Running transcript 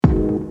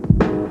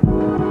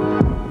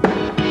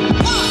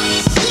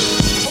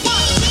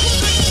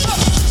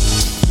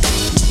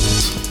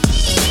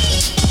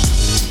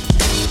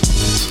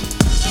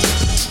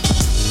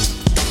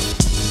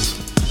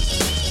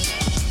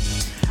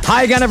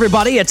Hi again,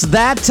 everybody. It's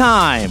that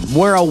time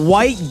where a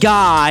white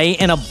guy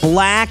and a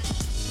black,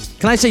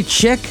 can I say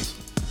chick?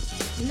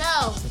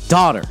 No.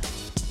 Daughter.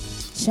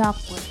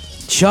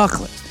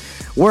 Chocolate.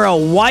 We're a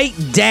white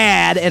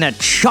dad and a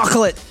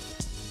chocolate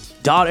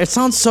daughter. It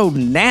sounds so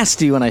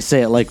nasty when I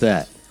say it like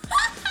that.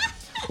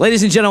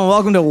 Ladies and gentlemen,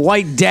 welcome to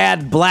White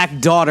Dad, Black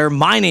Daughter.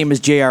 My name is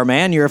JR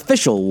Man, your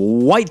official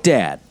white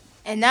dad.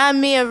 And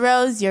I'm Mia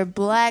Rose, your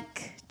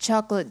black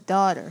chocolate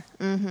daughter.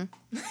 Mm-hmm.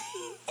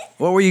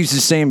 What were you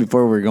just saying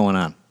before we were going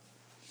on?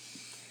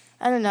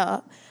 I don't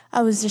know.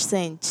 I was just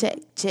saying, check.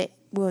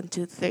 1,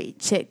 2, 3,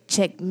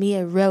 check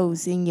Mia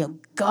Rose in your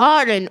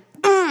garden.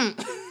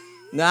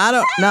 No, I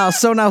don't.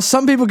 Now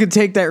some people could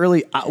take that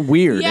really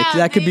weird. Yeah,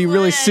 That could be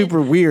really super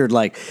weird.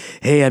 Like,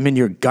 hey, I'm in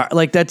your garden.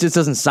 Like, that just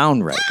doesn't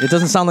sound right. It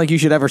doesn't sound like you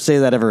should ever say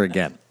that ever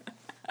again.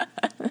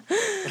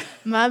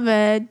 My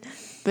bad.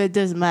 But it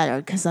doesn't matter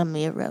because I'm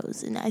Mia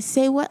Rose and I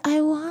say what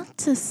I want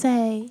to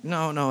say.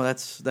 No,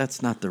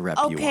 that's not the rep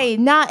you want. Okay,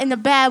 not in a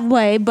bad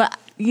way, but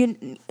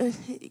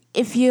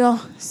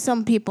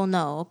some people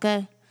know,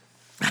 okay?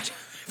 I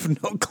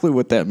have no clue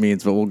what that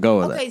means, but we'll go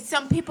with it. Okay,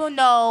 some people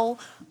know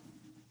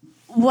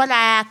what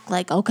I act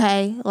like,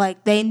 okay?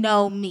 Like, they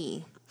know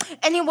me.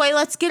 Anyway,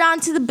 let's get on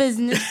to the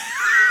business.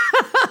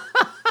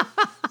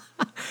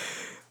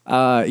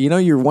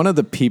 You're one of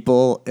the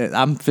people.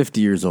 I'm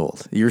 50 years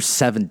old. You're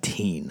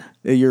 17.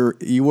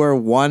 You are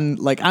one.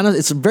 Like, honestly,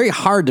 it's very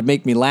hard to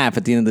make me laugh.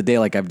 At the end of the day,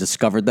 like, I've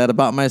discovered that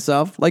about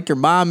myself. Like, your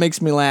mom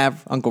makes me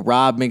laugh. Uncle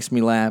Rob makes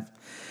me laugh.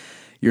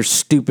 Your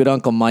stupid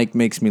Uncle Mike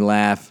makes me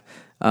laugh.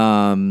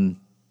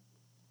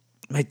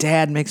 My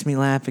dad makes me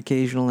laugh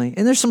occasionally,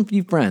 and there's some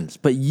few friends.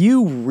 But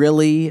you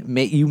really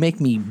make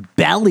me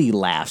belly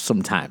laugh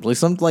sometimes.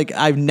 Like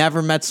I've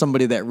never met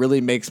somebody that really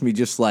makes me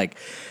just like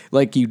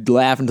you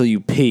laugh until you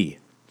pee.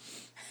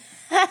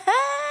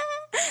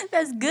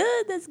 That's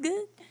good.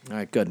 All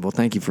right, good. Well,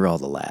 thank you for all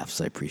the laughs.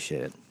 I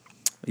appreciate it.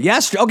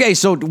 Yes. Okay.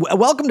 So,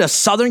 welcome to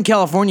Southern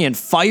California and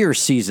fire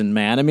season,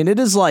 man. I mean, it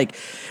is like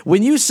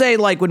when you say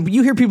when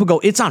you hear people go,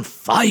 "It's on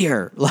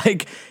fire,"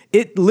 like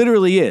it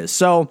literally is.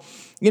 So.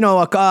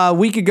 A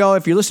week ago,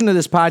 if you're listening to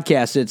this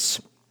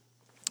podcast,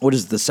 what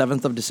is it, the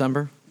 7th of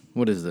December?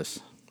 What is this?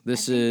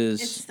 It's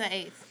the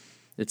 8th.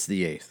 It's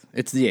the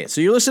 8th. So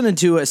you're listening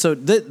to it. So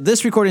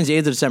this recording is the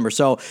 8th of December.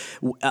 So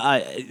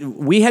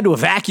we had to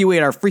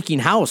evacuate our freaking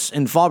house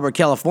in Fallbrook,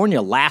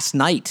 California last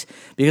night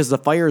because the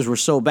fires were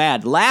so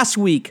bad. Last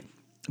week,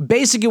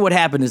 basically what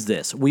happened is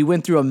this. We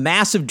went through a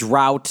massive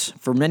drought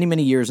for many,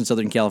 many years in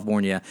Southern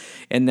California.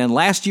 And then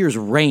last year's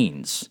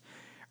rains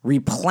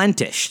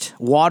replenished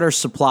water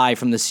supply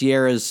from the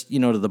Sierras,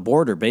 to the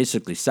border,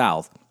 basically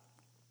south.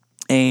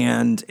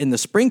 And in the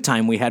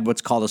springtime, we had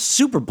what's called a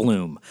super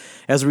bloom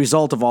as a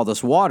result of all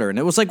this water. And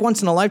it was like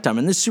once in a lifetime.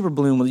 And this super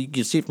bloom, you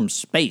can see it from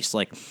space,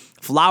 like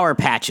flower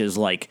patches,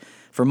 like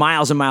for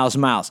miles and miles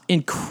and miles.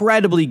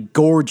 Incredibly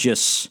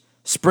gorgeous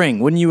spring.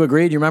 Wouldn't you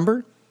agree? Do you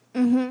remember?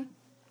 Mm-hmm.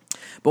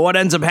 But what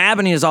ends up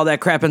happening is all that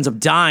crap ends up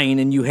dying,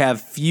 and you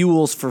have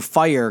fuels for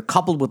fire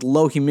coupled with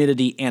low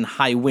humidity and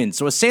high wind.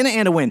 So a Santa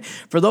Ana wind,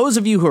 for those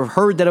of you who have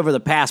heard that over the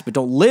past but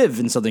don't live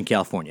in Southern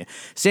California,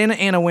 Santa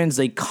Ana winds,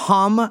 they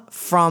come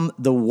from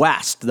the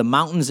west, the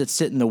mountains that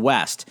sit in the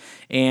west.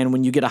 And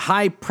when you get a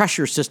high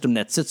pressure system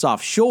that sits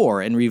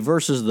offshore and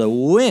reverses the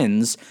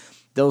winds,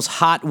 those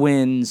hot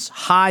winds,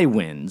 high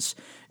winds,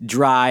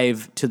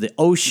 drive to the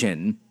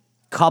ocean,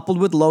 coupled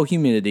with low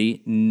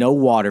humidity, no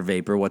water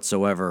vapor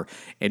whatsoever,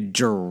 and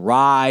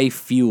dry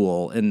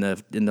fuel in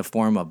the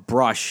form of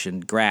brush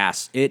and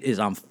grass. It is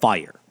on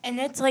fire. And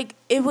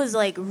it was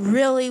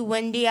really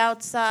windy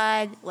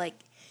outside. Like,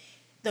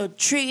 the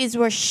trees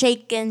were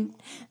shaking.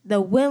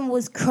 The wind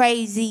was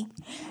crazy.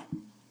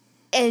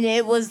 And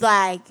it was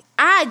like,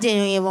 I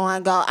didn't even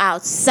want to go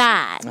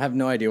outside. I have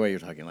no idea why you're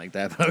talking like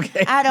that, but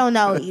okay. I don't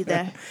know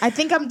either. I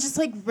think I'm just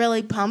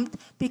really pumped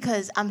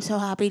because I'm so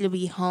happy to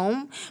be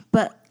home.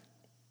 But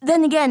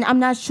then again, I'm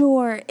not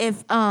sure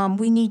if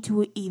we need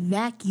to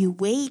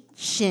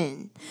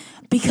evacuation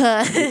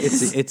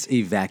because it's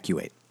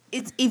evacuate.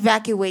 It's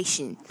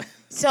evacuation.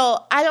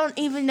 So I don't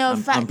even know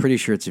if I'm pretty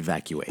sure it's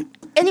evacuate.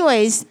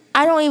 Anyways,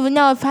 I don't even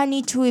know if I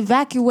need to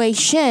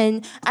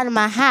evacuation out of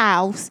my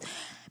house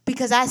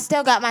because I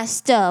still got my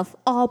stuff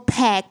all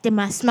packed in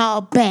my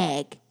small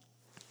bag.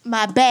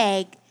 My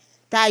bag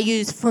that I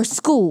use for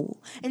school.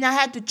 And I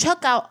had to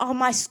chuck out all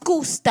my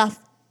school stuff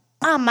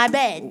on my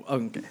bed.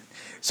 Okay.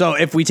 So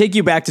if we take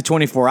you back to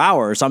 24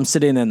 hours, I'm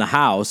sitting in the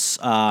house.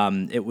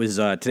 It was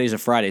today's a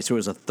Friday, so it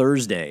was a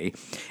Thursday.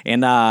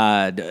 And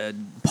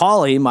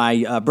Paulie,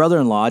 my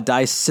brother-in-law,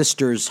 Di's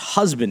sister's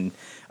husband,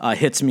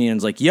 hits me and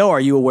is like, "Yo,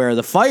 are you aware of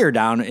the fire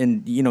down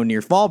in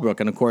near Fallbrook?"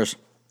 And of course,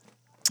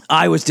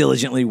 I was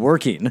diligently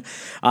working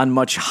on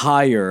much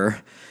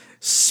higher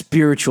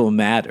spiritual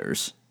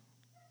matters.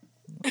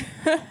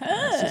 So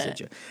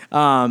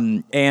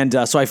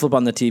I flip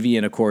on the TV,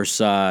 and of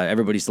course,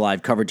 everybody's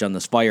live coverage on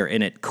this fire,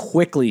 and it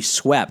quickly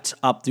swept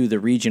up through the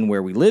region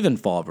where we live in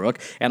Fallbrook,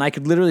 and I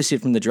could literally see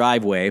it from the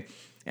driveway,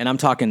 and I'm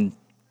talking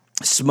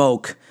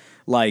smoke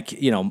like,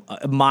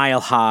 a mile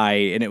high,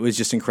 and it was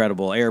just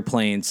incredible.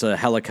 Airplanes,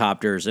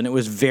 helicopters, and it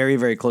was very,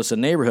 very close to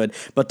the neighborhood,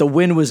 but the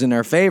wind was in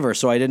our favor,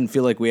 so I didn't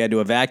feel like we had to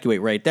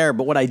evacuate right there.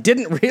 But what I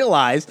didn't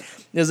realize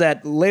is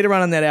that later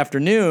on in that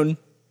afternoon,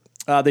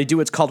 they do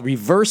what's called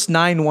reverse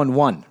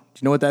 911. Do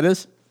you know what that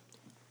is?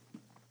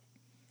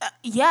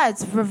 Yeah,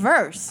 it's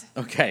reverse.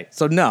 Okay,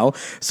 so no.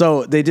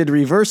 So they did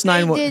reverse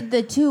 911. They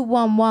did the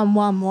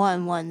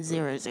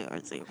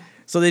 211111000.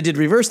 So they did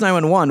reverse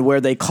 911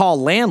 where they call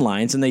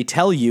landlines and they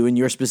tell you in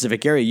your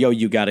specific area, yo,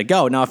 you got to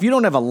go. Now, if you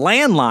don't have a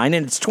landline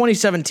and it's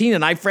 2017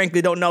 and I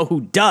frankly don't know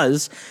who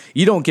does,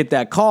 you don't get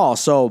that call.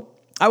 So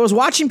I was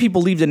watching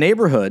people leave the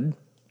neighborhood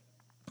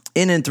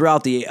in and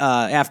throughout the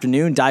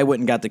afternoon. Di went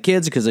and got the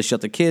kids because they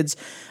shut the kids'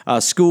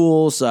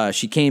 schools.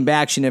 She came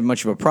back. She didn't have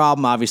much of a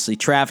problem. Obviously,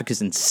 traffic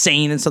is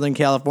insane in Southern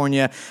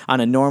California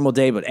on a normal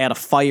day, but add a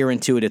fire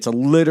into it, it's a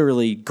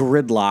literally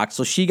gridlock.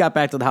 So she got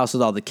back to the house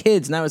with all the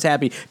kids, and I was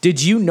happy.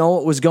 Did you know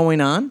what was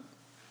going on?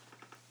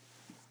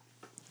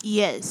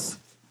 Yes.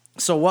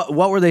 So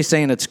what were they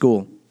saying at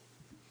school?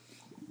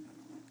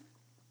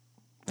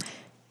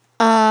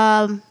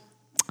 I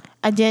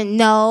didn't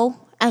know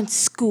at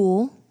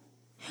school.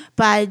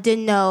 But I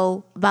didn't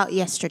know about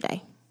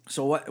yesterday.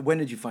 So when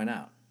did you find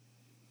out?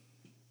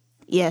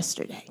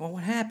 Yesterday. Well,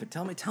 what happened?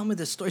 Tell me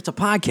this story. It's a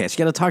podcast.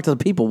 You got to talk to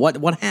the people.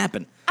 What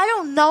happened? I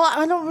don't know.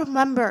 I don't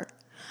remember.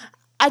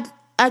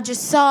 I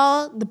just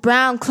saw the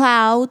brown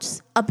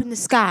clouds up in the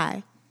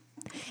sky.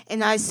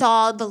 And I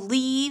saw the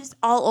leaves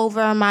all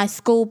over my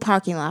school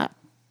parking lot.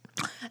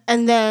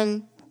 And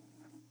then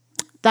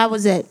that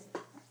was it.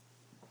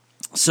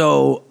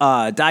 So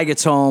Di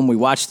gets home. We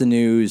watch the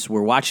news.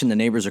 We're watching the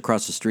neighbors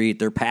across the street.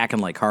 They're packing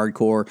like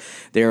hardcore.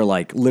 They're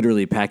like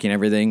literally packing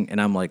everything.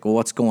 And I'm like, well,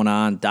 what's going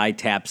on? Di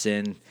taps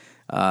in,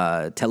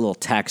 little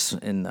text,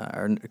 and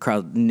our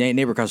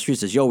neighbor across the street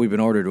says, yo, we've been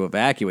ordered to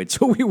evacuate.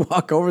 So we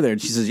walk over there,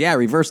 and she says, yeah,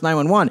 reverse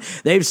 911.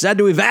 They've said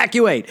to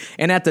evacuate.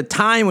 And at the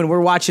time when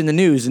we're watching the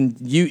news, and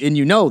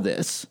you know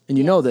this,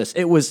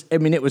 it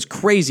was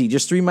crazy.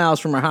 Just 3 miles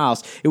from our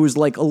house, it was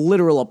like a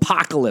literal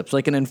apocalypse,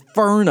 like an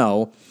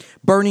inferno.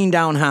 Burning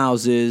down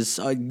houses,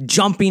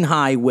 jumping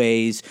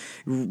highways,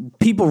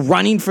 people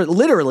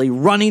literally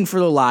running for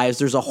their lives.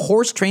 There's a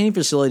horse training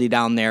facility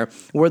down there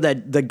where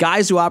the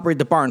guys who operate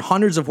the barn,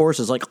 hundreds of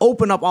horses, like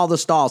open up all the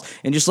stalls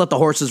and just let the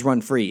horses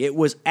run free. It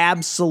was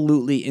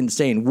absolutely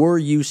insane. Were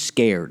you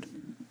scared?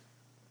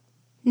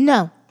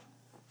 No.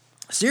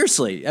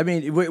 Seriously. I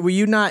mean, were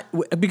you not,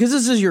 because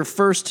this is your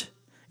first,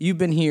 you've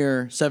been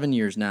here 7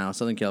 years now,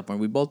 Southern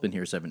California. We've both been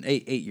here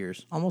 8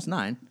 years, almost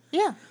 9.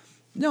 Yeah.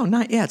 No,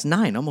 it's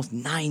 9. Almost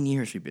 9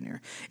 years we've been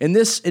here. And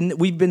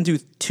we've been through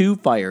 2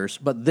 fires,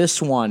 but this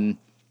one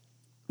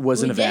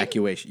was an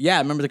evacuation. Yeah,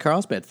 I remember the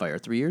Carlsbad fire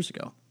 3 years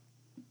ago.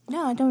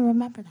 No, I don't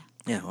remember that.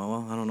 Yeah,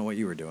 well, I don't know what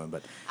you were doing,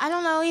 but I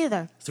don't know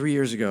either. 3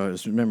 years ago,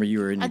 remember you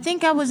were in. I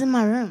think I was in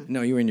my room.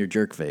 No, you were in your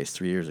jerk face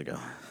 3 years ago.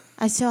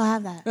 I still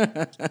have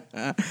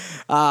that.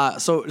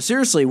 So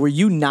seriously, were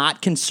you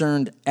not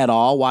concerned at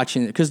all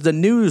watching it? Because the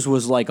news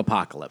was like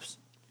apocalypse.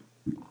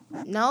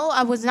 No,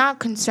 I was not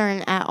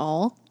concerned at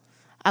all.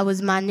 I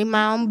was minding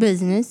my own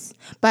business,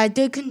 but I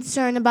did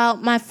concern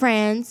about my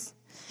friends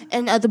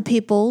and other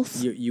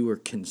people's. You were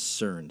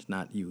concerned,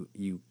 not you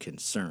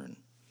concern.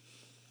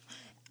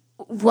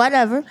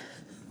 Whatever.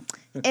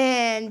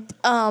 And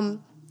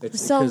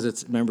because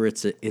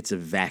it's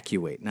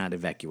evacuate, not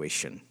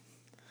evacuation.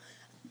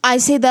 I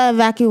say the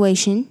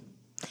evacuation,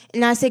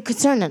 and I say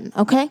concerning.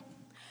 Okay.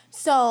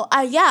 So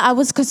I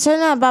was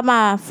concerned about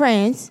my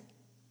friends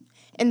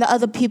and the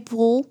other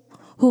people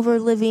who were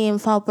living in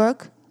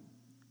Fallbrook.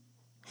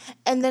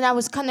 And then I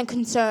was kind of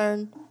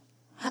concerned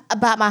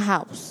about my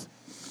house.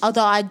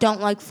 Although I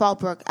don't like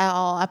Fallbrook at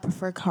all. I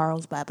prefer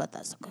Carlsbad, but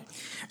that's okay.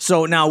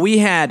 So now we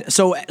had,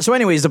 so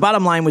anyways, the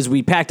bottom line was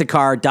we packed a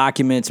car,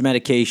 documents,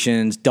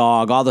 medications,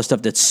 dog, all the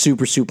stuff that's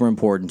super, super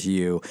important to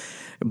you.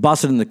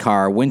 Busted in the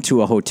car, went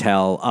to a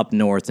hotel up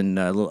north in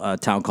a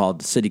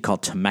city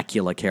called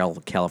Temecula,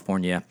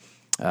 California.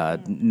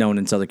 Known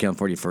in Southern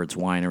California for its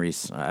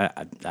wineries.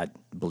 I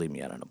believe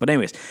me, I don't know. But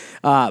anyways,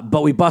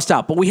 but we bust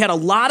out. But we had a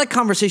lot of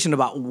conversation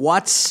about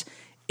what's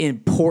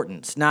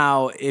important.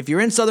 Now, if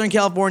you're in Southern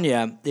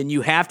California, then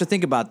you have to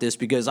think about this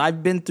because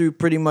I've been through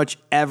pretty much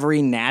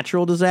every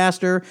natural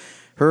disaster,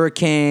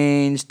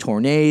 hurricanes,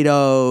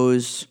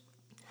 tornadoes.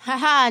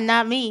 Haha,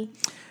 not me.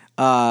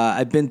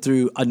 I've been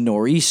through a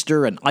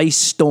nor'easter, an ice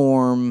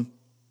storm.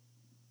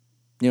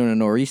 You know what a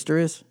nor'easter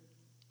is?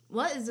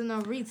 What is a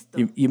nor'easter?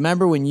 You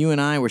remember when you and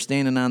I were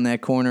standing on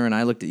that corner and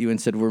I looked at you and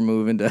said we're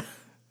moving to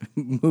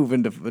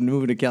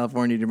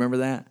California? Do you remember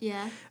that?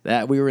 Yeah.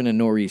 That we were in a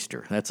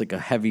nor'easter. That's like a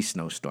heavy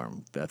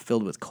snowstorm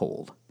filled with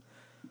cold.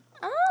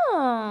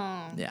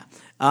 Oh. Yeah.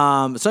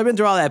 So I've been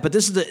through all that, but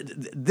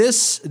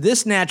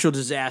this natural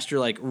disaster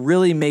like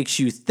really makes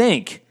you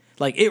think.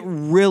 Like it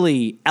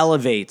really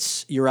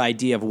elevates your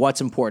idea of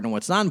what's important and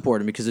what's not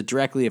important because it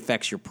directly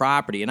affects your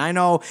property. And I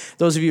know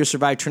those of you who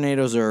survived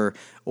tornadoes or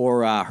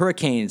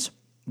hurricanes,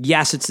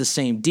 yes, it's the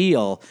same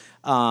deal.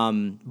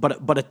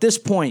 But at this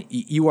point,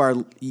 you are,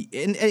 and,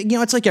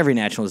 it's like every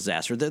natural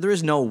disaster. There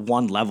is no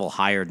one level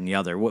higher than the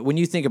other. When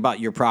you think about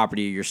your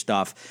property, your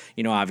stuff,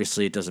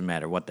 obviously it doesn't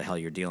matter what the hell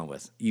you're dealing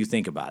with. You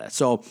think about it.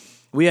 So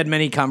we had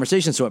many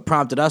conversations. So it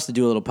prompted us to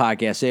do a little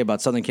podcast today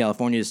about Southern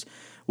California's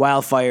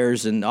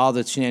wildfires and all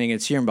the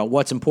shenanigans here about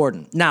what's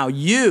important. Now,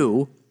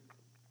 you,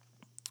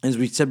 as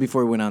we said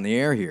before we went on the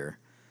air here,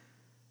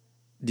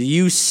 do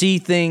you see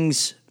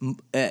things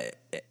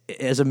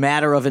as a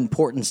matter of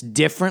importance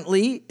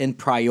differently in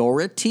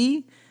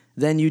priority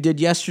than you did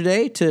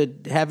yesterday to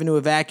having to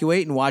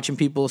evacuate and watching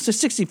people?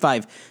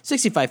 65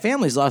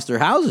 families lost their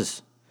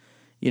houses,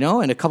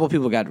 and a couple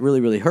people got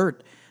really, really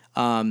hurt.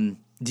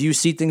 Do you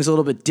see things a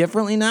little bit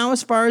differently now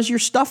as far as your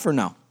stuff or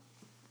no?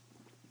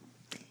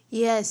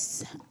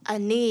 Yes, I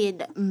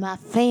need my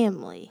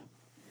family.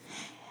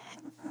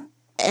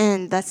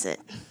 And that's it.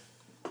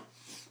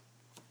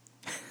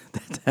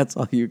 That's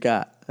all you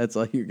got. That's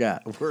all you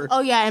got.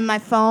 And my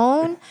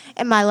phone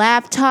and my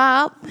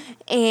laptop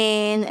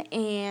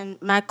and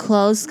my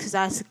clothes, because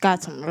I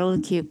got some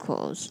really cute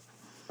clothes.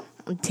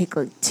 I'm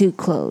taking 2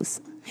 clothes.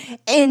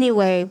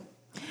 Anyway,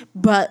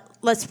 but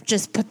let's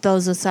just put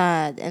those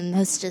aside and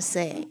let's just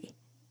say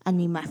I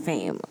need my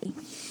family.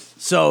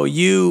 So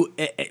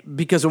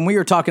because when we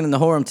were talking in the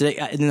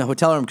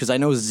hotel room, because I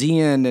know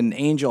Zian and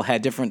Angel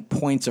had different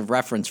points of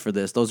reference for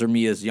this. Those are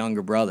Mia's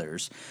younger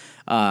brothers.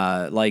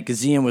 Like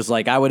Zian was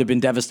like, I would have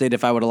been devastated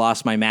if I would have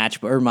lost my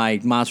my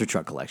monster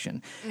truck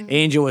collection. Mm-hmm.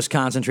 Angel was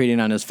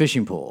concentrating on his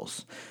fishing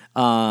poles.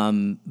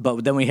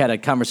 But then we had a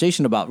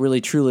conversation about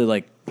really truly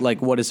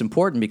like what is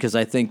important, because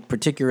I think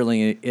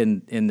particularly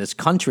in this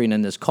country and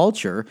in this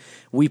culture,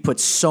 we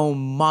put so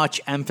much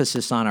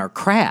emphasis on our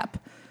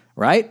crap,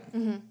 right?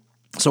 Mm-hmm.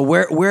 So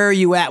where are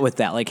you at with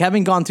that? Like,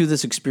 having gone through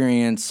this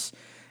experience,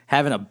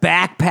 having a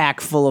backpack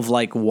full of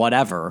like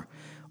whatever,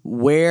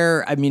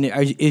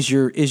 is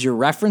your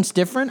reference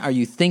different? Are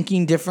you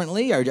thinking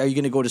differently? Are you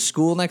going to go to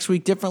school next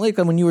week differently?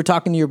 When you were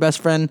talking to your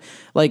best friend,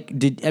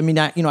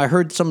 I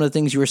heard some of the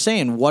things you were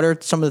saying. What are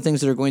some of the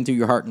things that are going through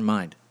your heart and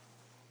mind?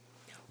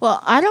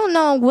 Well, I don't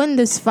know when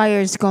this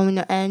fire is going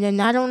to end,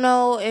 and I don't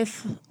know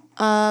if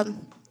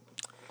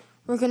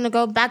we're going to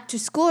go back to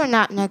school or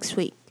not next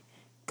week,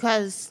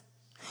 because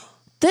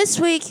this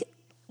week,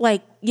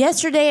 like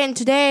yesterday and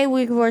today,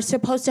 we were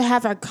supposed to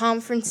have our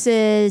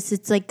conferences.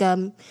 It's like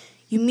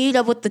you meet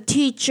up with the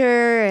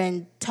teacher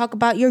and talk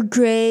about your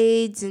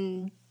grades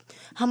and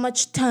how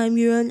much time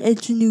you're on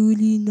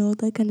Edgenuity and all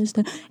that kind of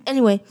stuff.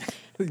 Anyway.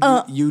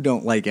 You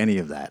don't like any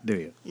of that, do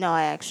you? No,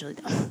 I actually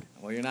don't.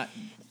 Well, you're not.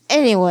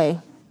 Anyway.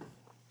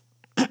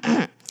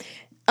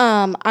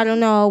 I don't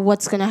know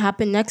what's going to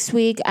happen next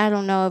week. I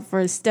don't know if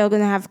we're still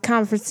going to have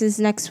conferences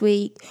next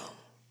week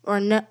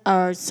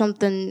or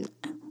something.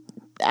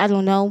 I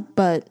don't know,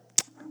 but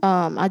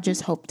I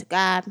just hope to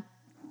God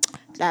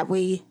that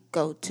we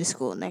go to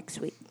school next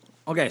week.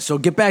 Okay, so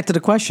get back to the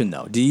question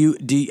though. Do you?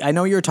 I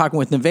know you were talking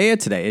with Nevaeh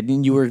today,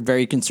 and you were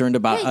very concerned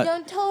about. Hey,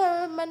 don't tell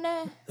her my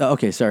name.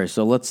 Okay, sorry.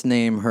 So let's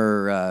name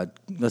her.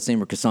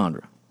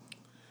 Cassandra.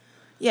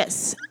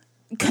 Yes,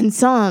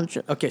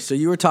 Cassandra. Okay, so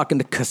you were talking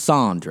to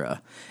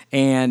Cassandra,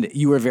 and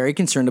you were very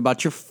concerned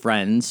about your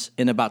friends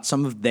and about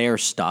some of their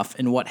stuff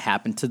and what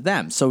happened to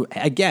them. So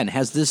again,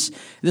 this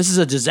is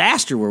a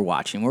disaster we're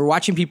watching. We're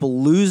watching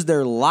people lose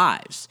their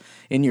lives,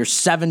 and you're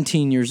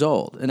 17 years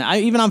old. And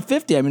I'm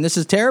 50. I mean, this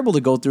is terrible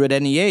to go through at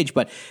any age,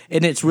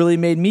 and it's really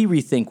made me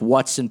rethink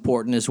what's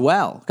important as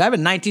well. I have a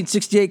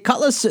 1968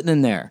 Cutlass sitting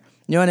in there.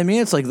 You know what I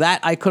mean? It's like that.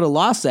 I could have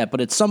lost that,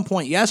 but at some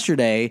point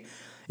yesterday,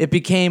 it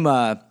became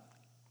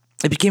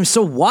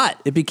so what?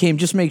 It became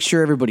just make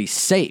sure everybody's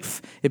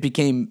safe. It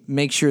became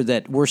make sure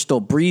that we're still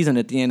breathing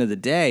at the end of the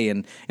day.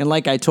 And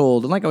like I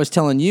was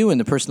telling you and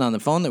the person on the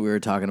phone that we were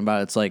talking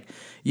about, it's like,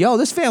 yo,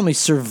 this family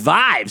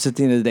survives at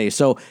the end of the day.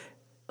 So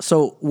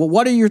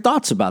what are your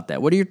thoughts about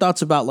that? What are your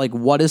thoughts about like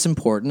what is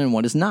important and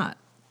what is not?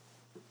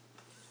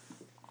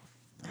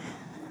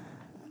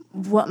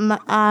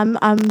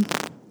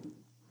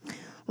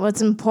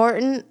 What's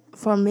important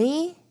for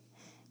me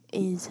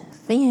is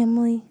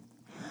family.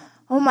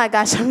 Oh my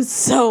gosh, I'm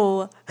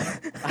so out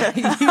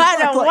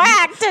of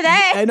whack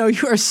today. I know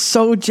you are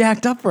so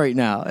jacked up right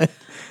now.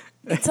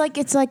 It's like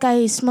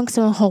I smoked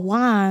some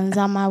Hawaiians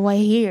on my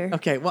way here.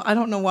 Okay, well, I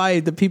don't know why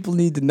the people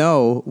need to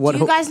know what. Do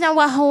you guys know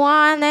what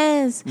Hawaiian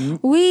is? Mm-hmm.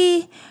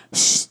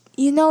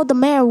 The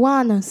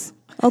marijuanas.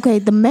 Okay,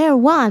 the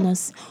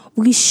marijuanas.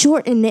 We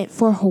shorten it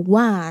for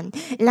Hawaiian,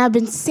 and I've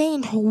been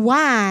saying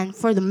Hawaiian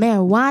for the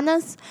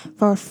marijuanas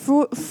for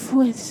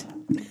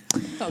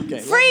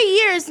 3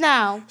 years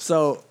now.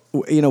 So.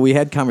 We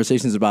had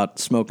conversations about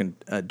smoking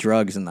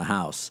drugs in the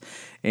house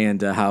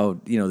and how,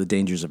 the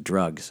dangers of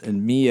drugs.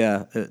 And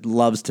Mia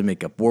loves to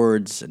make up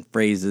words and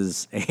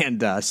phrases.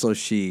 And so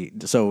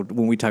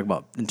when we talk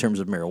about in terms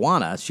of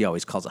marijuana, she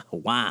always calls it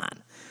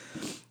Hawaiian.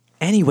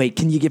 Anyway,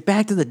 can you get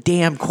back to the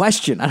damn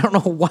question? I don't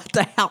know what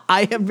the hell.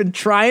 I have been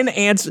trying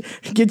to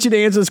get you to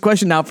answer this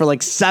question now for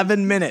like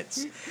 7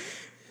 minutes.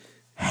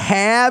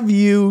 Have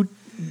you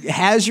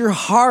has your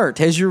heart,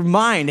 has your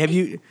mind,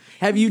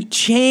 have you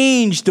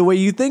changed the way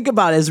you think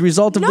about it as a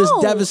result of this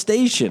No.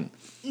 devastation?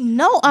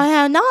 No, I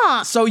have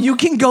not. So you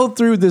can go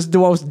through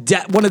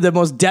one of the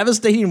most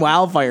devastating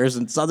wildfires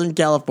in Southern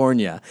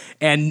California,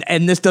 and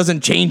this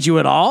doesn't change you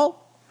at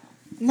all?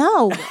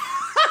 No.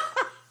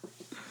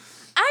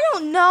 I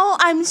don't know.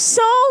 I'm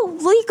so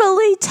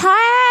legally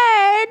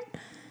tired.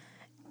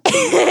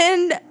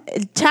 And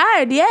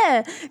tired,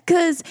 yeah.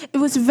 Because it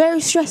was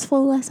very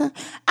stressful last night.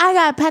 I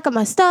got to pack up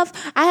my stuff.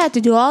 I had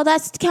to do all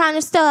that kind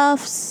of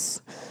stuff.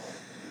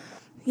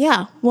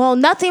 Yeah. Well,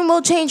 nothing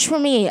will change for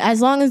me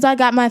as long as I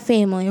got my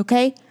family,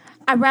 okay?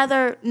 I'd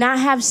rather not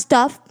have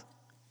stuff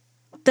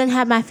than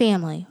have my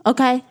family,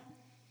 okay?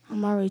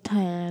 I'm already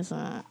tired.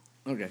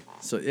 Okay.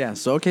 So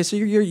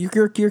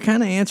you're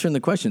kind of answering the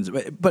questions,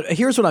 but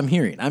here's what I'm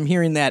hearing. I'm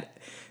hearing that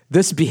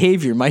this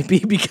behavior might be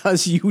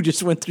because you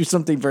just went through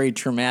something very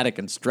traumatic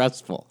and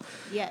stressful.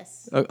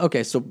 Yes.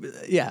 Okay. So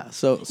yeah.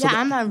 So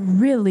I'm not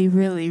really,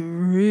 really,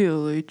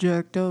 really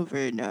jerked up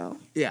right now.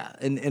 yeah,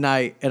 and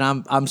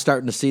I'm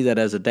starting to see that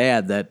as a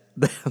dad that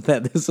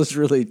this is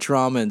really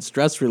trauma and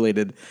stress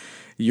related,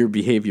 your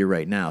behavior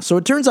right now. So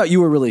it turns out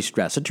you were really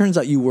stressed. It turns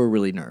out you were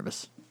really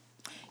nervous.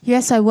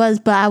 Yes, I was,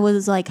 but I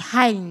was like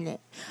hiding it.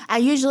 I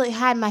usually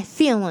hide my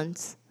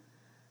feelings,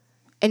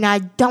 and I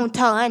don't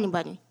tell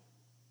anybody.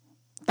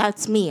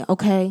 That's me,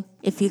 okay?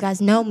 If you guys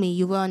know me,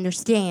 you will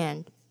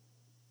understand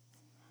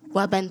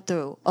what I've been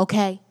through,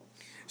 okay?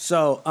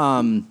 So,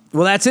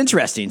 well, that's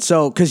interesting.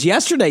 So, because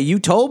yesterday you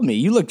told me,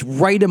 you looked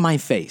right in my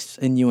face,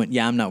 and you went,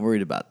 yeah, I'm not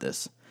worried about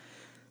this.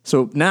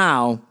 So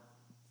now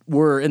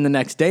we're in the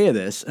next day of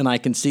this, and I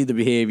can see the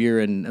behavior,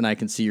 and I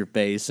can see your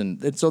face,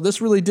 and so this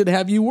really did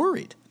have you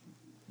worried.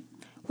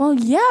 Well,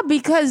 yeah,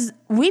 because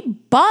we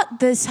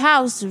bought this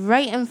house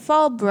right in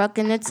Fallbrook,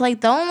 and it's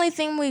like the only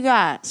thing we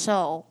got.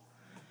 So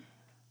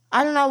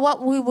I don't know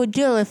what we would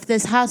do if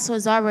this house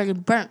was already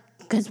burnt,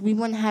 because we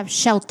wouldn't have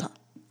shelter.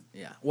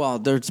 Yeah, well,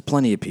 there's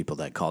plenty of people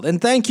that called,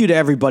 and thank you to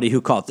everybody who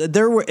called.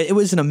 It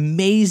was an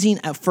amazing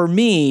for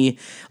me.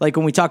 Like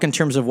when we talk in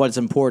terms of what's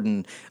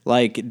important,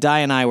 like Di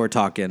and I were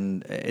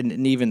talking,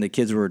 and even the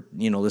kids were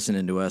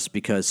listening to us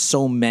because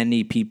so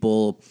many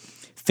people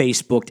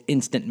Facebooked,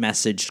 instant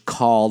messaged,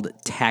 called,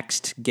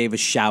 text, gave us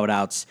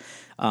shout-outs,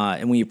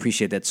 and we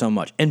appreciate that so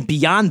much. And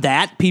beyond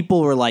that,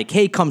 people were like,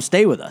 hey, come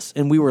stay with us.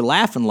 And we were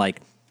laughing like,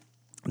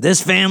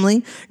 this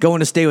family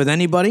going to stay with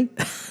anybody?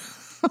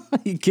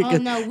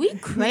 No, we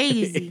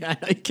crazy.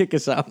 Kick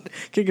us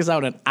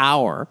out an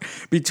hour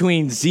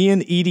between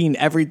Zian eating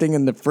everything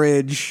in the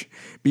fridge,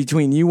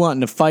 between you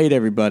wanting to fight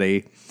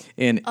everybody,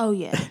 and oh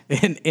yeah,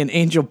 and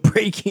Angel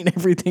breaking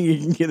everything he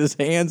can get his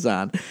hands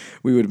on.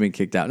 We would have been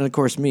kicked out. And of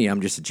course,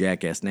 I'm just a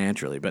jackass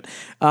naturally. But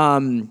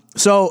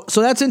so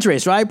that's interesting.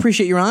 So I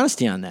appreciate your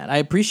honesty on that. I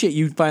appreciate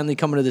you finally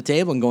coming to the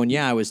table and going,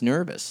 yeah, I was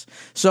nervous.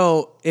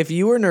 So if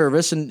you were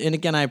nervous, and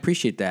again, I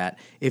appreciate that.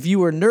 If you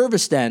were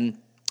nervous then,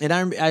 and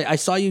I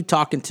saw you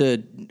talking to,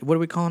 what are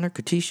we calling her,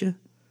 Katisha?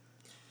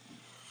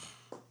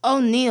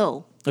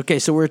 O'Neill. Okay,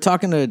 so we were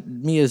talking to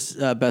Mia's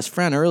best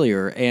friend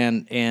earlier,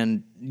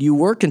 and you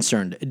were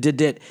concerned.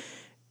 Did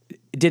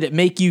it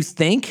make you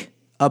think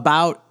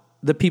about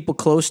the people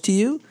close to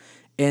you,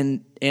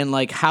 and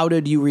like how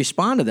did you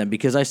respond to them?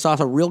 Because I saw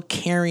a real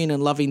caring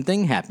and loving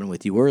thing happen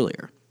with you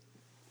earlier.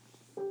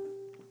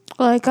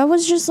 Like, I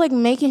was just, like,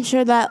 making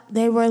sure that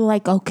they were,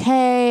 like,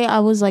 okay. I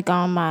was, like,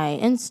 on my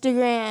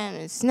Instagram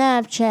and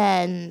Snapchat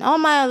and all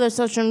my other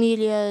social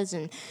medias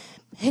and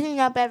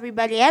hitting up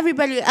everybody.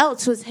 Everybody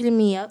else was hitting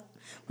me up,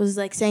 was,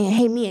 like, saying,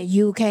 hey, Mia,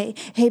 you okay?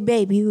 Hey,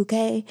 babe, you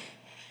okay?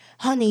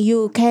 Honey,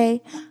 you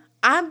okay?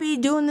 I'd be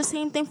doing the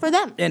same thing for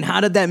them. And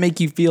how did that make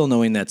you feel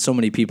knowing that so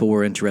many people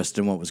were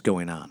interested in what was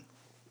going on?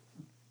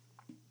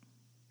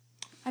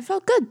 I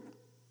felt good.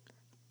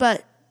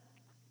 But,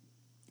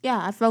 yeah,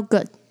 I felt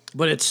good.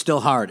 But it's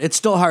still hard. It's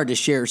still hard to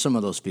share some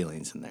of those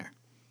feelings in there.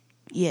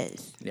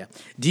 Yes. Yeah.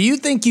 Do you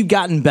think you've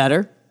gotten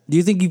better? Do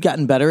you think you've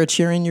gotten better at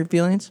sharing your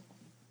feelings?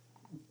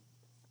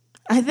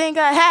 I think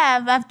I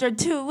have after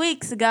 2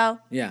 weeks ago.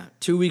 Yeah.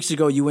 2 weeks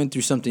ago, you went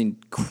through something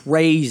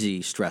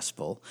crazy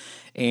stressful.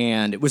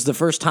 And it was the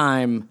first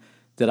time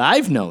that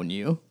I've known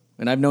you,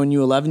 and I've known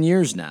you 11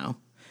 years now,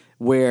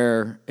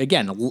 where,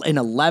 again, in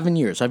 11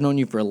 years, I've known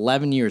you for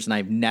 11 years, and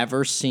I've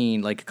never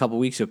seen, like a couple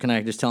weeks ago, can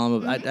I just tell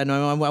him, I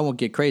know I won't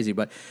get crazy,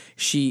 but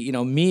she,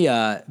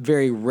 Mia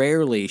very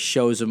rarely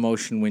shows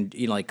emotion when,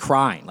 like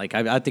crying. Like,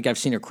 I think I've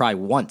seen her cry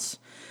once.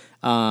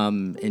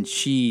 And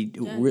she,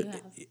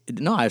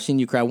 no, I've seen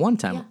you cry one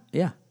time.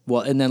 Yeah.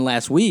 Well, and then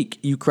last week,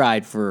 you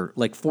cried for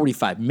like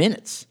 45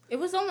 minutes. It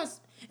was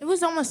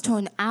almost to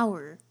an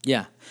hour.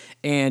 Yeah.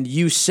 And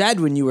you said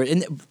when you were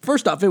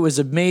first off, it was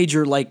a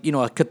major, like,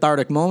 a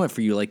cathartic moment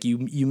for you. Like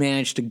you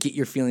managed to get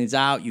your feelings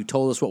out. You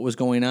told us what was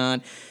going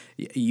on.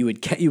 You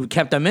had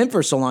kept them in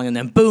for so long, and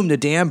then boom, the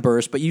dam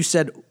burst. But you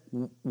said,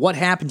 what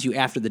happened to you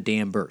after the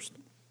dam burst?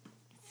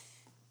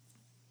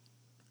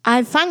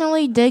 I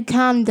finally did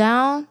calm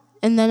down,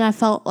 and then I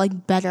felt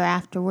like better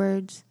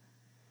afterwards.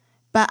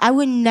 But I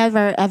would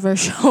never, ever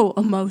show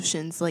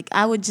emotions. Like,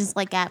 I would just,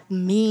 like, act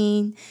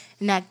mean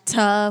and act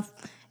tough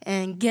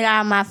and get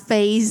out of my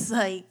face.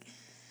 Like,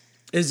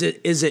 Is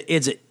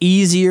it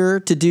easier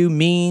to do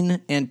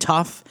mean and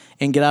tough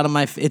and get out of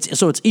my face?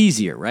 So it's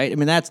easier, right? I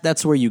mean,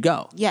 that's where you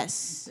go.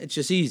 yes. It's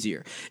just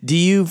easier. Do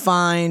you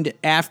find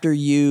after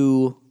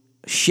you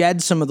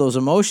shed some of those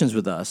emotions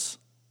with us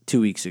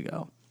 2 weeks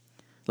ago,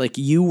 like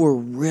you were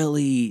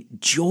really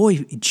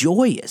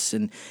joyous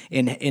and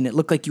it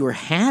looked like you were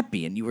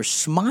happy and you were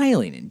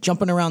smiling and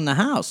jumping around the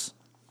house?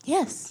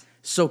 Yes.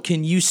 So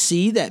can you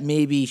see that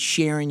maybe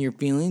sharing your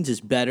feelings is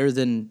better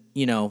than,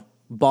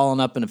 balling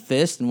up in a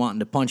fist and wanting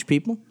to punch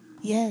people?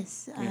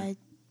 Yes, I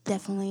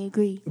definitely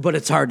agree. But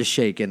it's hard to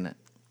shake, isn't it?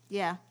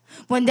 Yeah.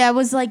 When Dad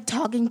was, like,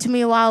 talking to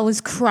me while I was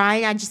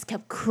crying, I just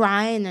kept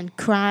crying and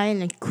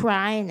crying and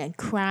crying and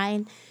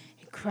crying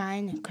and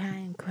crying and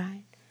crying and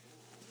crying.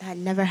 That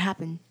never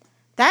happened.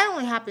 That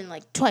only happened,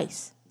 like,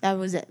 twice. That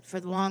was it for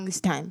the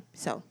longest time.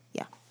 So,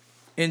 yeah.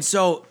 And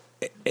so,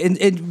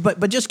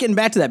 but just getting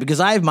back to that, because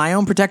I have my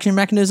own protection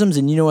mechanisms,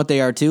 and you know what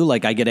they are too.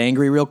 Like I get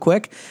angry real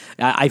quick.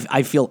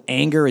 I feel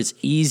anger is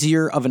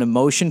easier of an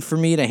emotion for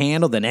me to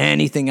handle than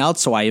anything else,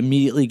 so I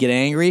immediately get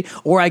angry,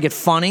 or I get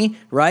funny,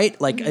 right?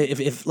 Like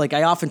if like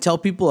I often tell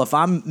people, if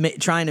I'm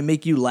trying to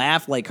make you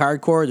laugh like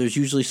hardcore, there's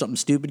usually something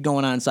stupid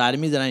going on inside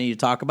of me that I need to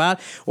talk about,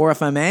 or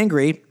if I'm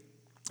angry,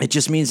 it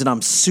just means that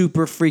I'm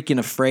super freaking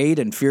afraid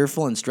and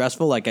fearful and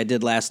stressful, like I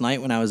did last night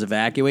when I was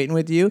evacuating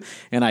with you,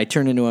 and I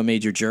turned into a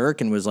major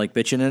jerk and was like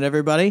bitching at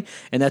everybody.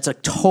 And that's a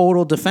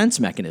total defense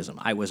mechanism.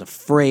 I was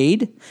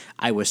afraid,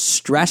 I was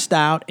stressed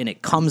out, and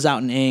it comes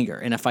out in anger.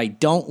 And if I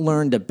don't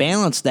learn to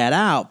balance that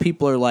out,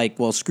 people are like,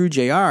 well, screw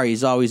JR,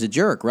 he's always a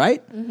jerk,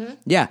 right? Mm-hmm.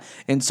 Yeah.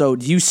 And so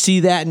do you see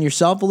that in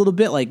yourself a little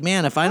bit? Like,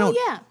 man, if I don't...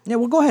 yeah. Yeah,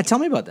 well, go ahead. Tell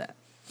me about that.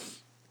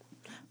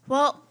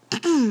 Well...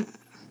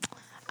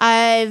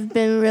 I've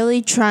been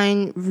really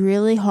trying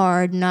really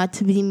hard not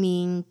to be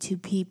mean to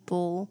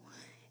people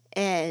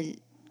and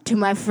to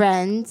my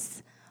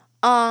friends.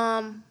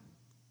 So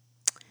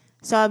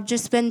I've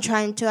just been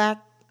trying to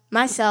act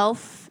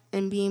myself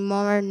and being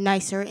more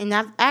nicer. And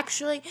I've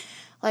actually,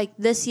 like,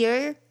 this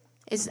year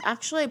is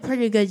actually a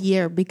pretty good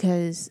year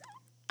because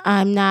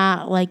I'm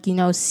not, like,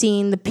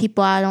 seeing the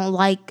people I don't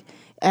like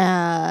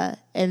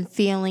and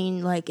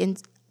feeling, like,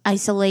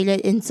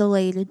 isolated,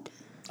 insulated.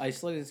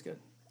 Isolated is good.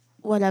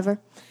 Whatever.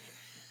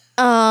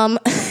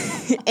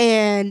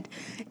 And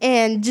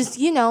just,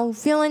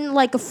 feeling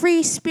like a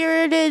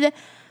free-spirited,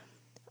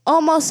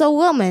 almost a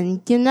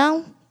woman,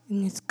 And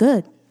it's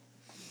good.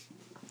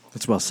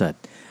 That's well said.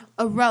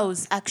 A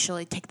rose,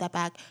 actually, take that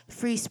back.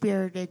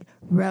 Free-spirited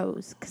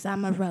rose, because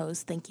I'm a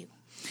rose. Thank you.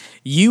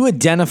 You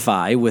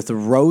identify with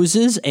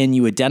roses and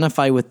you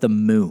identify with the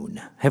moon.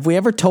 Have we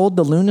ever told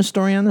the Luna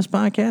story on this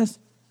podcast?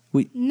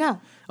 No.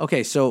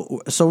 Okay,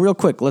 so real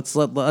quick, let's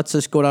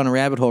just go down a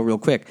rabbit hole real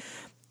quick.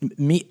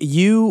 When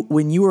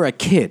you were a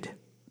kid,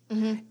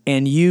 mm-hmm.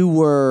 and you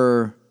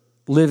were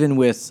living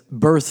with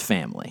birth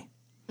family,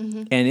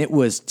 mm-hmm. and it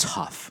was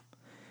tough.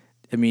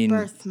 I mean,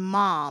 birth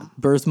mom,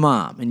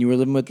 and you were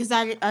living with. Because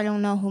I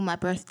don't know who my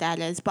birth dad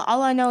is, but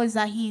all I know is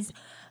that he's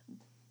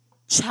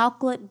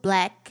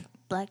black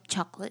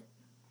chocolate.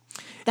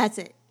 That's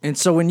it. And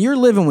so when you're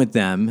living with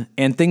them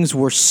and things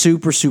were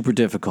super, super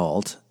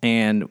difficult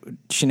and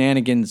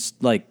shenanigans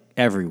like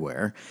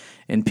everywhere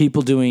and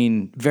people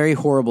doing very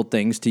horrible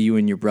things to you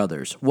and your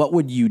brothers, what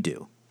would you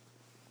do?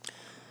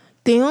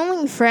 The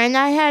only friend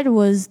I had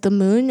was the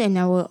moon, and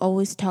I would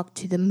always talk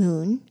to the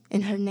moon.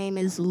 And her name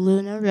is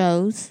Luna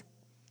Rose.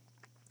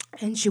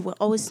 And she would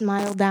always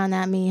smile down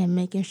at me and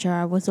making sure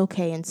I was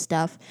okay and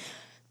stuff.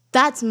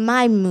 That's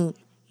my moon.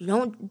 You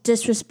don't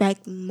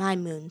disrespect my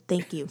moon.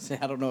 Thank you.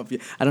 I don't know if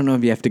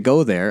you have to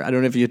go there. I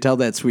don't know if you tell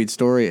that sweet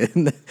story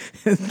and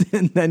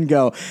then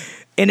go,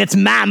 and it's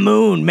my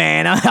moon,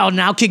 man.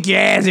 I'll kick your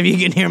ass if you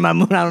can hear my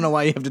moon. I don't know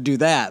why you have to do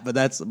that,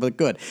 but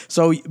good.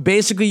 So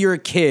basically, you're a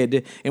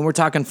kid, and we're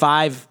talking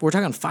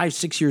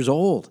 5-6 years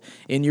old,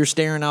 and you're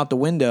staring out the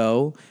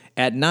window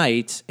at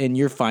night, and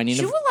you're finding.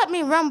 She would let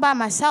me run by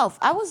myself.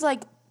 I was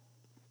like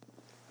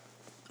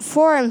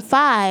 4 and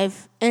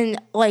 5,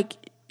 and like.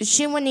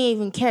 She wouldn't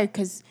even care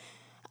because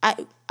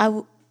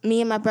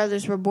me and my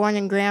brothers were born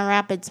in Grand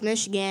Rapids,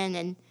 Michigan,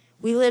 and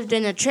we lived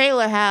in a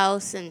trailer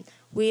house, and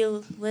we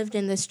lived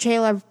in this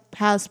trailer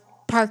house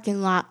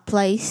parking lot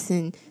place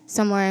and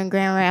somewhere in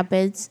Grand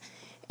Rapids,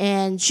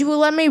 and she would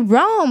let me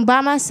roam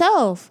by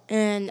myself,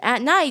 and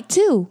at night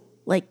too,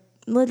 like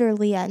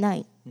literally at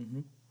night,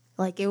 mm-hmm.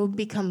 Like it would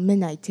become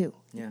midnight too.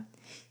 Yeah.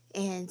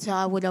 And so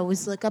I would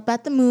always look up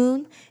at the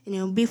moon, and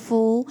it would be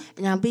full,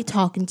 and I'd be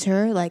talking to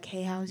her, like,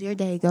 hey, how's your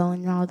day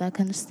going, and all that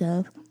kind of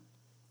stuff.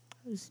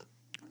 It was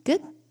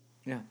good.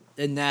 Yeah.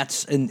 And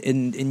that's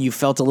and you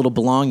felt a little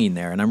belonging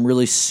there, and I'm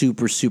really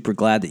super, super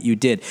glad that you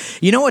did.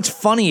 You know what's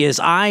funny is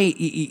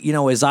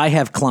as I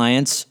have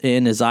clients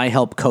and as I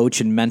help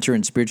coach and mentor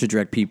and spiritual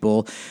direct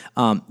people,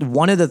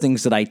 one of the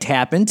things that I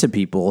tap into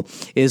people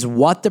is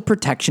what the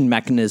protection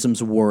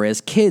mechanisms were as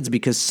kids,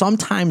 because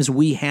sometimes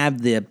we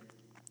have the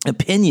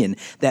opinion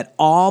that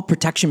all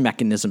protection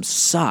mechanisms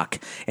suck,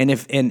 and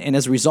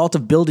as a result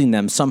of building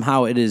them,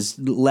 somehow it has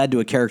led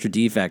to a character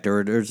defect, or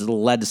it's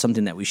led to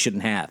something that we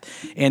shouldn't have,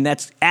 and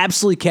that's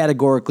absolutely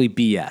categorically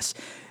BS.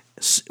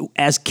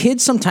 As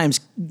kids,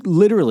 sometimes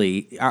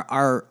literally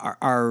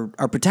our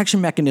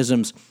protection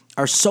mechanisms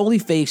are solely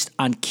based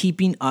on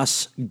keeping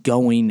us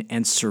going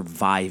and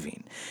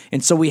surviving,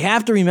 and so we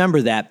have to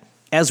remember that.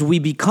 As we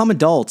become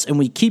adults and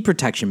we keep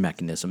protection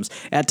mechanisms,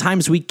 at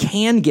times we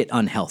can get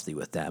unhealthy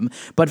with them.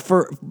 But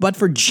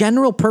for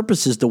general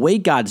purposes, the way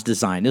God's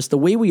designed us, the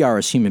way we are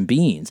as human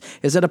beings,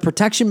 is that a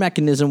protection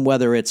mechanism,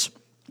 whether it's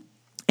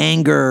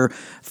anger,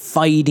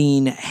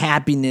 fighting,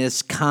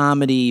 happiness,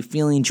 comedy,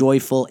 feeling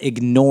joyful,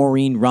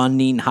 ignoring,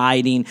 running,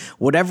 hiding,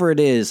 whatever it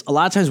is, a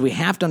lot of times we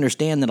have to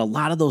understand that a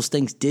lot of those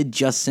things did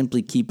just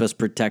simply keep us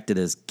protected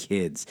as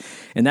kids.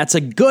 And that's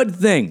a good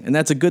thing. And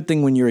that's a good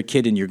thing when you're a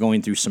kid and you're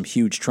going through some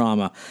huge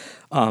trauma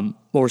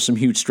or some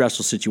huge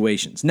stressful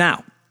situations.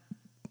 Now,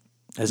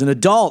 as an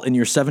adult and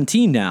you're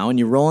 17 now and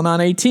you're rolling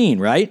on 18,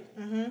 right?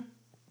 Mm-hmm.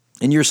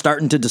 And you're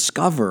starting to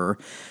discover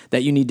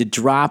that you need to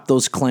drop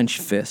those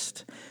clenched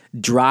fists,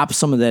 drop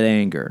some of that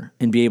anger,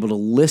 and be able to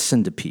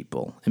listen to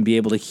people and be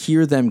able to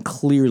hear them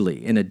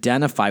clearly and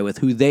identify with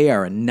who they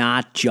are and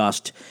not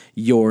just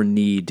your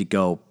need to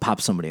go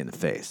pop somebody in the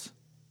face.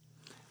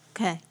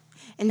 Okay.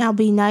 And I'll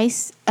be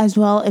nice as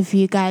well if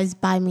you guys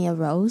buy me a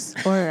rose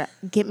or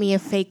get me a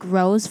fake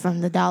rose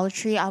from the Dollar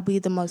Tree. I'll be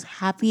the most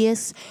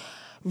happiest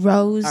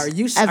rose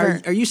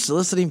ever. Are you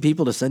soliciting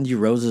people to send you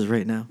roses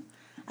right now?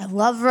 I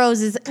love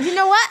roses. You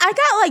know what? I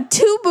got like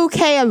 2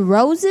 bouquet of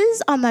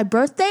roses on my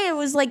birthday. It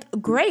was like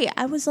great.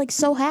 I was like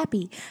so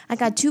happy. I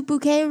got 2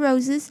 bouquet of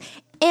roses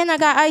and I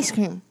got ice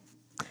cream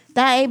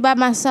that I ate by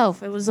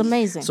myself. It was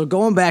amazing. So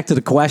going back to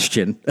the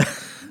question,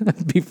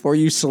 before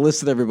you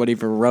solicit everybody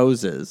for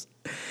roses,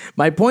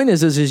 my point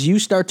is you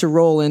start to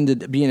roll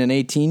into being an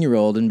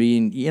 18-year-old and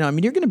being, you're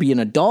going to be an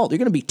adult. You're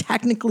going to be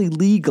technically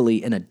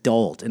legally an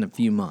adult in a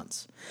few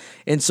months.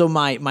 And so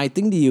my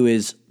thing to you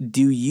is,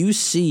 do you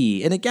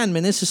see, and again,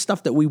 man, this is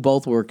stuff that we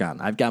both work on.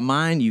 I've got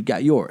mine, you've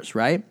got yours,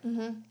 right?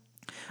 Mm-hmm.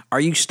 Are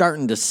you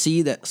starting to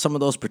see that some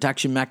of those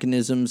protection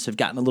mechanisms have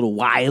gotten a little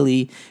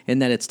wily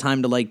and that it's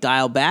time to like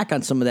dial back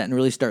on some of that and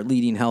really start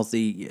leading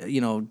healthy,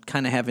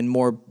 kind of having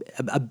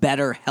a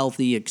better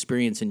healthy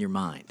experience in your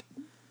mind?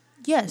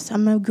 Yes,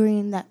 I'm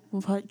agreeing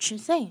with what you're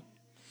saying.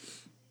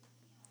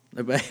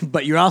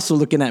 But you're also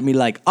looking at me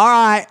like, all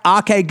right,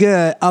 okay,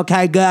 good,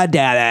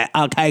 daddy,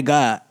 okay,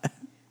 good.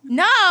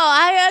 No,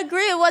 I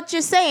agree with what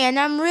you're saying.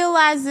 I'm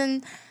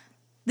realizing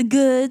the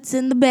goods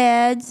and the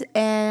bads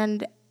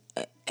and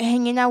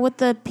hanging out with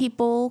the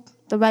people,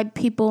 the right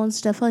people and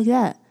stuff like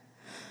that.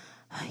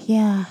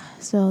 Yeah,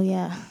 so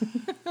yeah.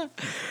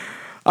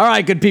 All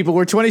right, good people,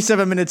 we're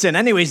 27 minutes in.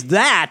 Anyways,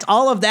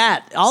 all of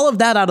that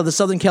out of the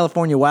Southern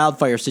California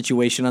wildfire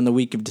situation on the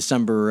week of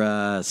December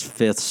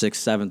 5th,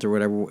 6th, 7th,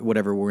 or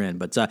whatever we're in.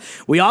 But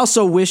we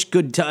also wish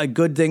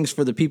good things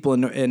for the people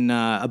in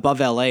above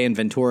LA and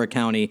Ventura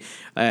County.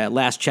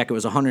 Last check, it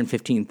was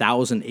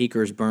 115,000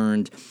 acres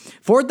burned,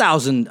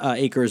 4,000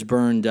 acres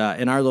burned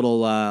in our little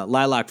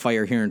lilac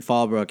fire here in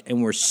Fallbrook,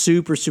 and we're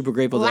super, super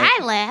grateful.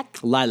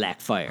 Lilac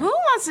fire. Who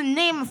wants to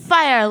name a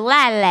fire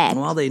lilac?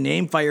 Well, they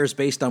name fires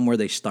based on where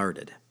they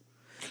started.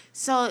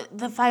 So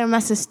the fire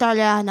must have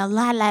started on a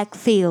lilac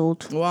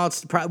field. Well,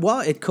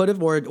 it could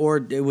have, or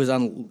it was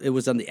on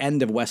the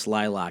end of West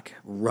Lilac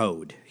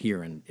Road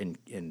here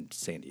in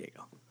San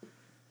Diego.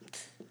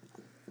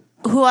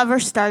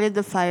 Whoever started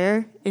the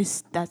fire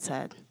that's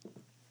sad.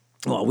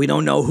 Well, we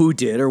don't know who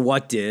did or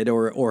what did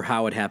or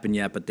how it happened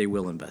yet, but they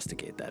will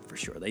investigate that for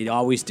sure. They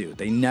always do.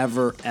 They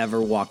never ever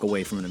walk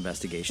away from an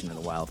investigation of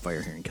a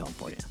wildfire here in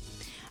California.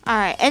 All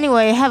right.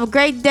 Anyway, have a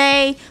great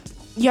day.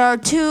 You're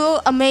 2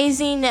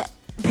 amazing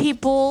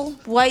people,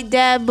 white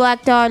dad,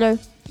 black daughter,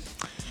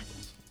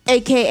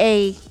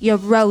 a.k.a. your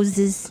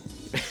roses.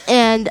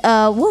 And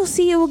we'll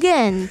see you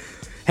again.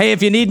 Hey,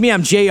 if you need me,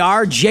 I'm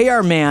JR,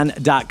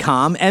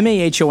 jrman.com.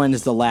 MAHON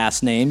is the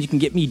last name. You can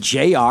get me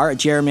JR at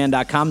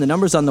jrman.com. The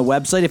number's on the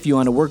website if you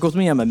want to work with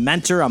me. I'm a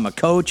mentor, I'm a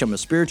coach, I'm a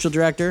spiritual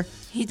director.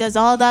 He does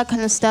all that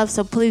kind of stuff,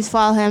 so please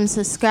follow him,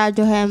 subscribe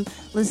to him,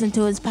 listen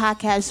to his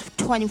podcast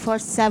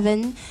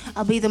 24/7.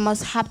 I'll be the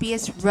most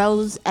happiest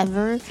Rose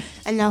ever,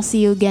 and I'll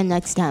see you again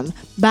next time.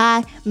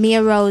 Bye.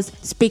 Mia Rose,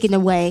 speaking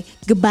away.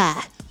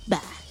 Goodbye.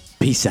 Bye.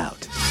 Peace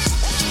out.